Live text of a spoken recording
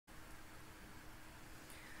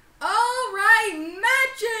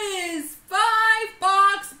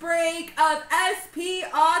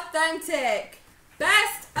authentic.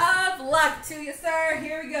 Best of luck to you, sir.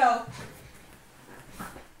 Here we go.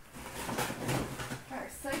 Our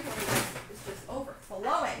cycle is just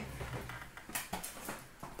overflowing.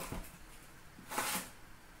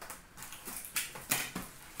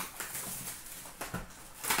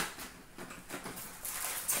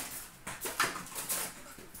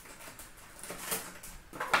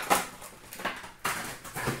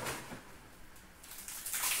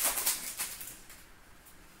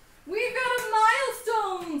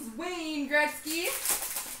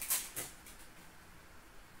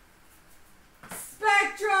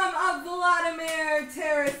 Spectrum of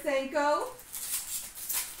Tarasenko.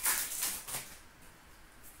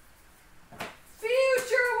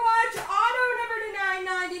 Future Watch Auto number to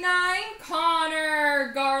 999,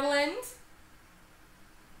 Connor Garland.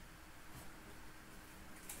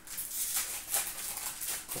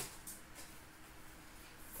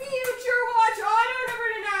 Future Watch Auto number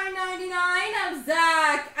to 999 of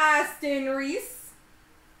Zach Aston Reese.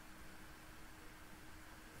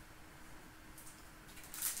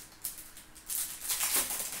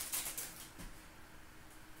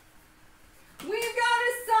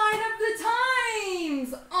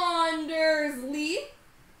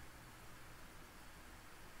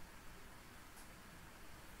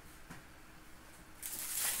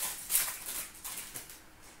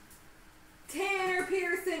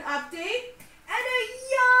 Update and a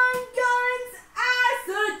Young Guns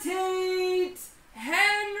acetate,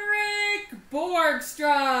 Henrik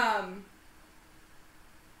Borgstrom.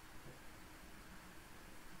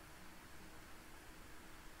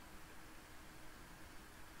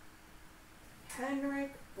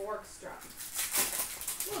 Henrik Borgstrom.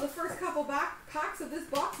 Well, the first couple packs of this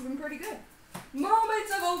box have been pretty good.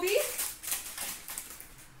 Moments of OB.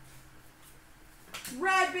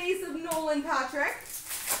 Red base of Nolan Patrick.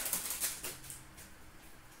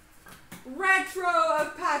 Retro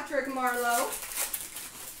of Patrick Marleau.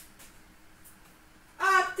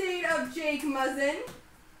 Update of Jake Muzzin.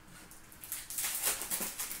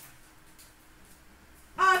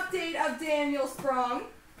 Update of Daniel Sprong.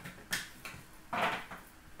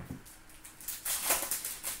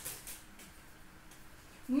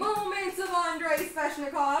 Moments of Andrei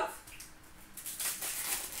Sveshnikov.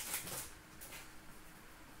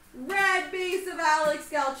 Red base of Alex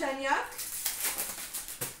Galchenyuk.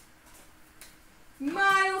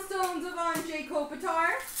 Milestones of Andrzej Kopitar.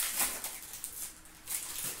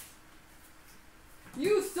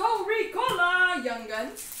 Juuso Ricola, Young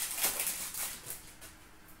Guns.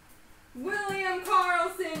 William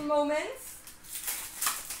Karlsson moments.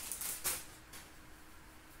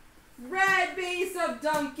 Red base of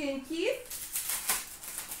Duncan Keith.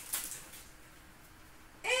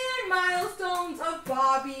 And milestones of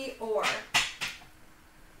Bobby Orr.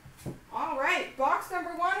 All right, box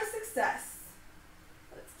number 1 a success.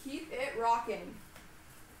 Keep it rocking.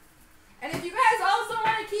 And if you guys also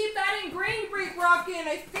want to keep that Ingrained Break rocking,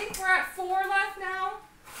 I think we're at 4 left now.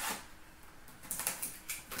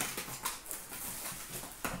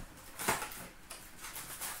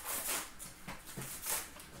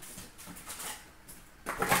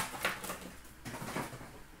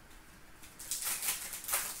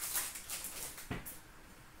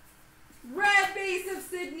 Red base of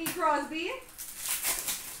Sidney Crosby.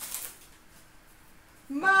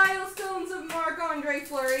 Milestones of Marc-Andre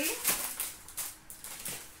Fleury.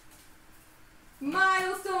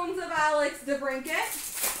 Milestones of Alex DeBrincat.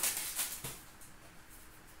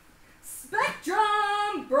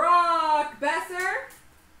 Spectrum Brock Besser.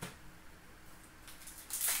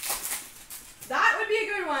 That would be a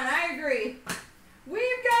good one, I agree.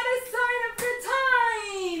 We've got a sign of the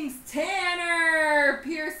times, Tanner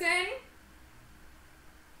Pearson.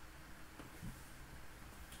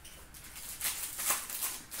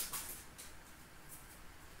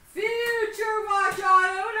 Future Watch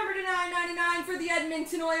Auto, number to 999 for the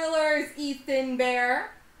Edmonton Oilers, Ethan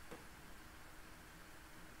Bear.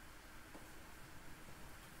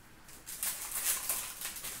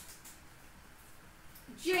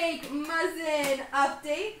 Jake Muzzin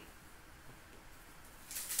update.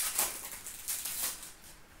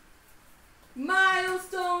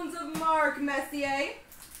 Milestones of Mark Messier.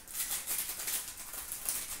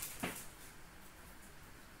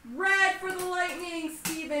 Red for the Lightning,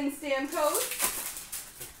 Steven Stamkos.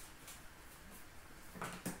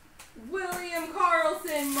 William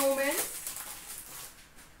Karlsson moments.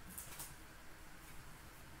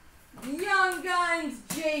 Young Guns,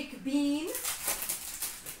 Jake Bean.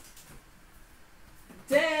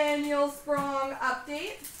 Daniel Sprong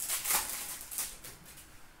update.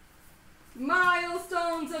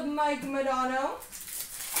 Milestones of Mike Modano.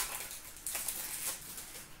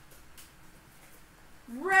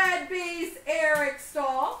 Red base Eric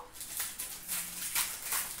Stahl.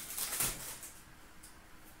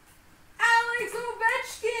 Alex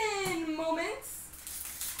Ovechkin moments.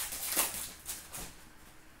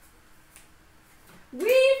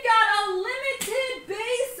 We've got a limited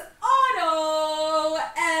base auto,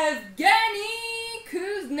 Evgeny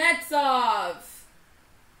Kuznetsov.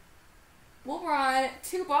 We'll run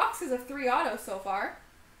 2 boxes of 3 autos so far.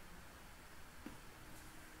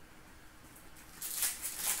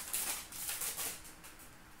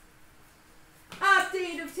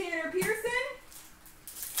 Update of Tanner Pearson.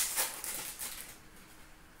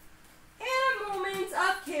 And a moment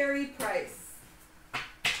of Carey Price.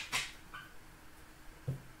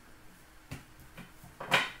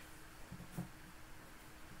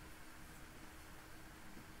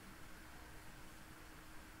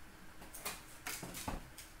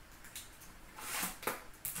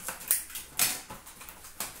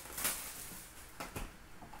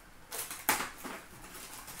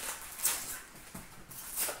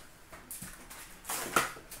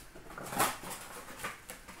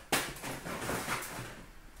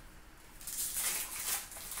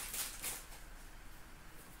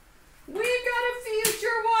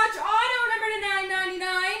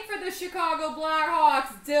 Chicago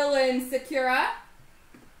Blackhawks, CloutsnChara.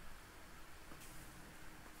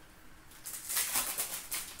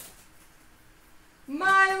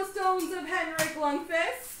 Milestones of Henrik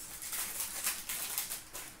Lundqvist.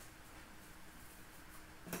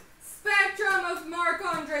 Spectrum of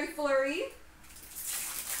Marc-Andre Fleury.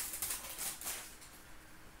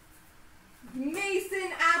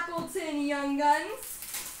 Mason Appleton Young Guns.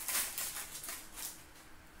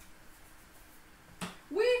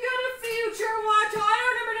 We've got a Future Watch auto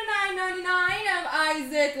number to 999 of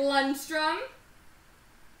Isaac Lundstrom.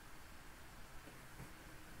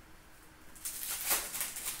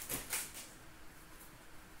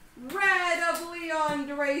 Red of Leon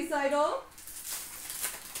Draisaitl.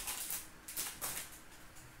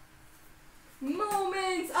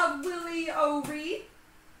 Moments of Willie O'Ree.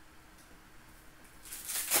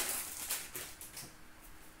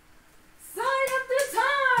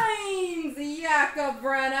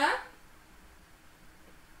 Brenna.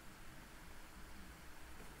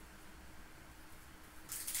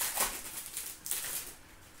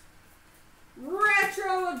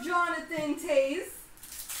 Retro of Jonathan Toews.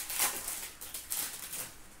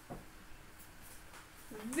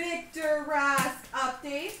 Victor Rask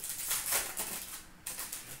update.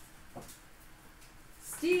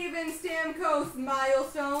 Steven Stamkos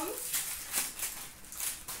milestones.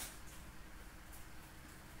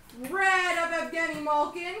 Red of Evgeny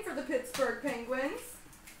Malkin for the Pittsburgh Penguins.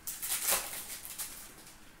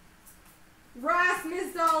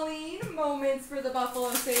 Rasmus Dahlin, moments for the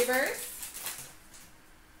Buffalo Sabres.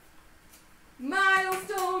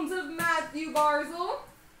 Milestones of Matthew Barzal.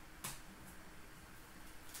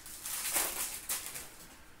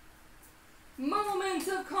 Moments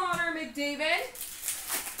of Connor McDavid.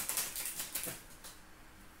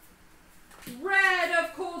 Red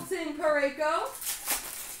of Colton Parayko.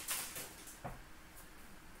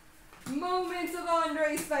 Moments of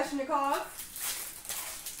Andrei Svechnikov.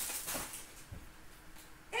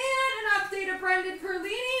 And an update of Brendan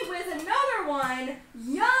Perlini with another one.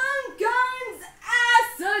 Young Guns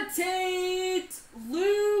Acetate,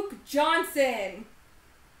 Luke Johnson.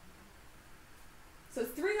 So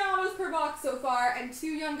 $3 per box so far and 2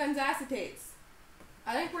 Young Guns Acetates.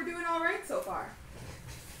 I think we're doing all right so far.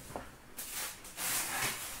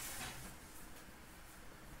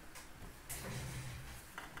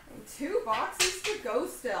 And 2 boxes to go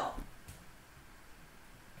still.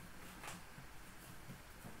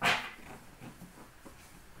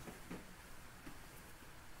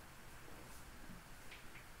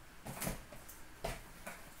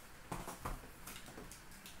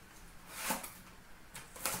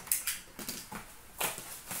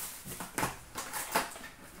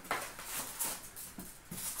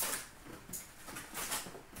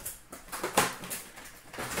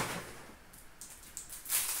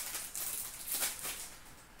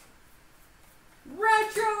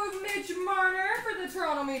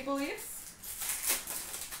 Toronto Maple Leafs.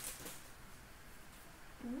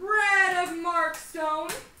 Red of Mark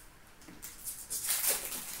Stone.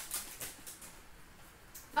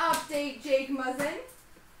 Update Jake Muzzin.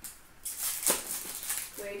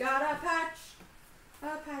 We got a patch.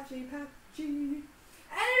 Patchy. And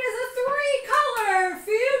it is a 3-color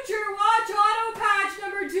Future Watch Auto Patch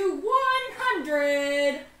number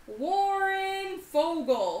 2/100, Warren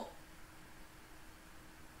Fogle.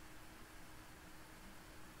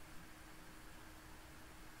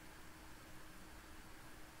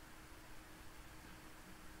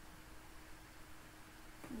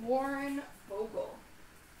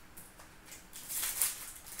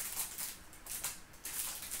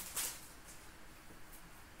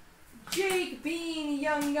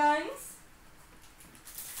 Young Guns.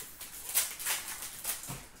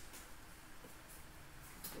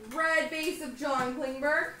 Red base of John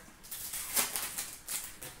Klingberg.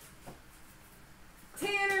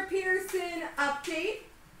 Tanner Pearson update.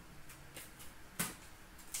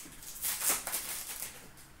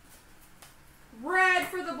 Red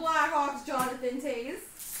for the Blackhawks, Jonathan Toews.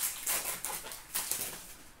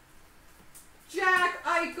 Jack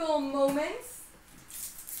Eichel moments.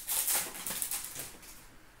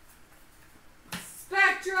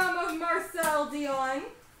 Spectrum of Marcel Dion.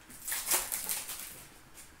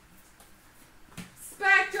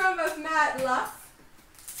 Spectrum of Matt Luff.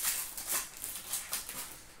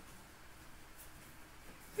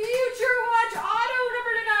 Future Watch Auto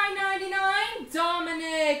number to 999,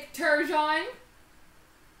 Dominic Turgeon.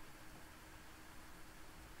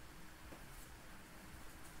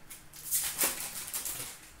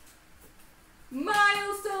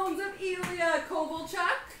 Milestones of Ilya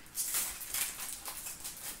Kovalchuk.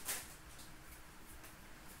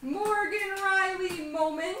 Morgan Riley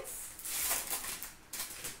moments.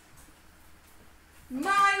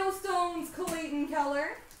 Milestones Clayton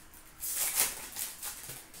Keller.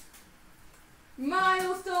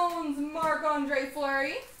 Milestones Marc-Andre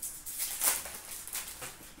Fleury.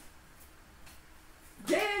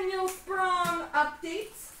 Daniel Sprong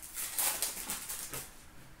updates.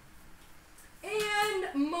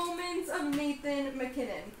 And moments of Nathan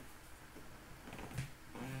McKinnon.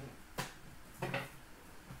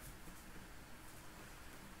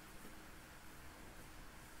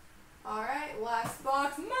 All right, last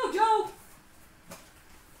box, Mojo.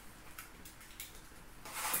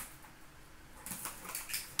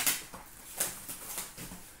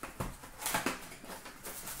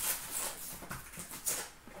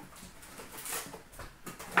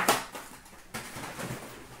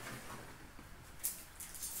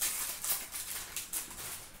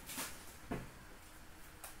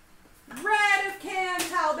 Red of Cam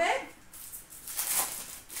Talbot.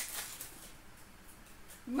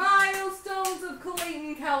 Milestones of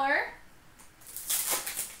Clayton Keller.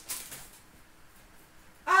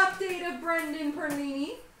 Update of Brendan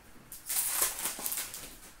Perlini.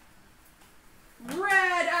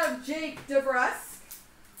 Red of Jake DeBrusk.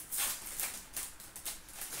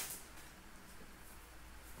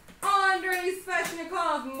 Andrei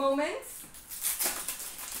Svechnikov moments.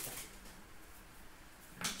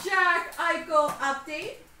 Jack Eichel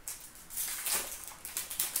update.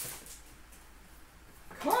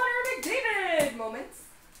 Connor McDavid moments.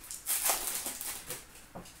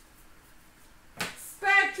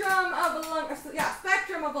 Spectrum of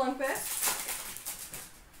Lundqvist.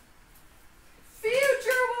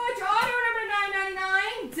 Future Watch Auto number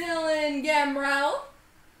 999, Dylan Gambrell.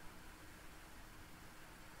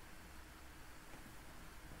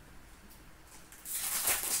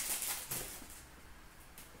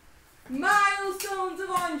 Milestones of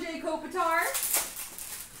Anjay Kopitar.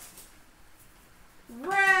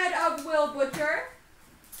 Red of Will Butcher.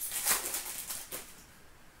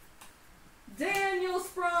 Daniel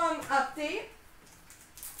Sprong update.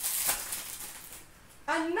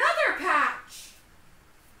 Another patch.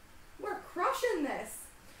 We're crushing this.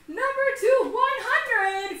 Number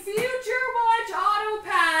 2/100 Future Watch Auto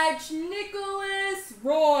Patch, Nicholas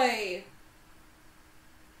Roy.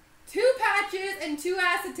 2 patches and 2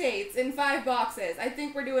 acetates in 5 boxes. I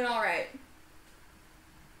think we're doing all right.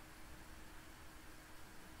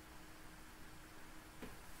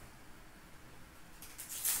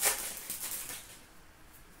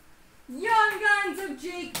 Young Guns of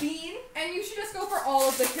Jake Bean. And you should just go for all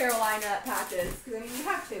of the Carolina patches, because I mean you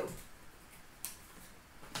have to.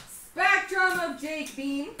 Spectrum of Jake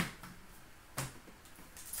Bean.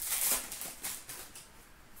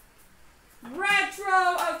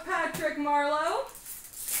 Retro of Patrick Marleau.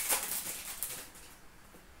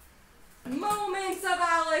 Moments of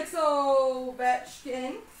Alex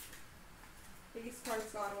Ovechkin. Base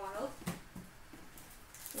card's gone wild.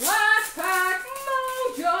 Last pack,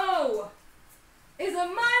 Mojo, is a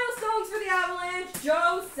Milestones for the Avalanche,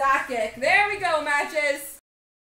 Joe Sakic. There we go, matches.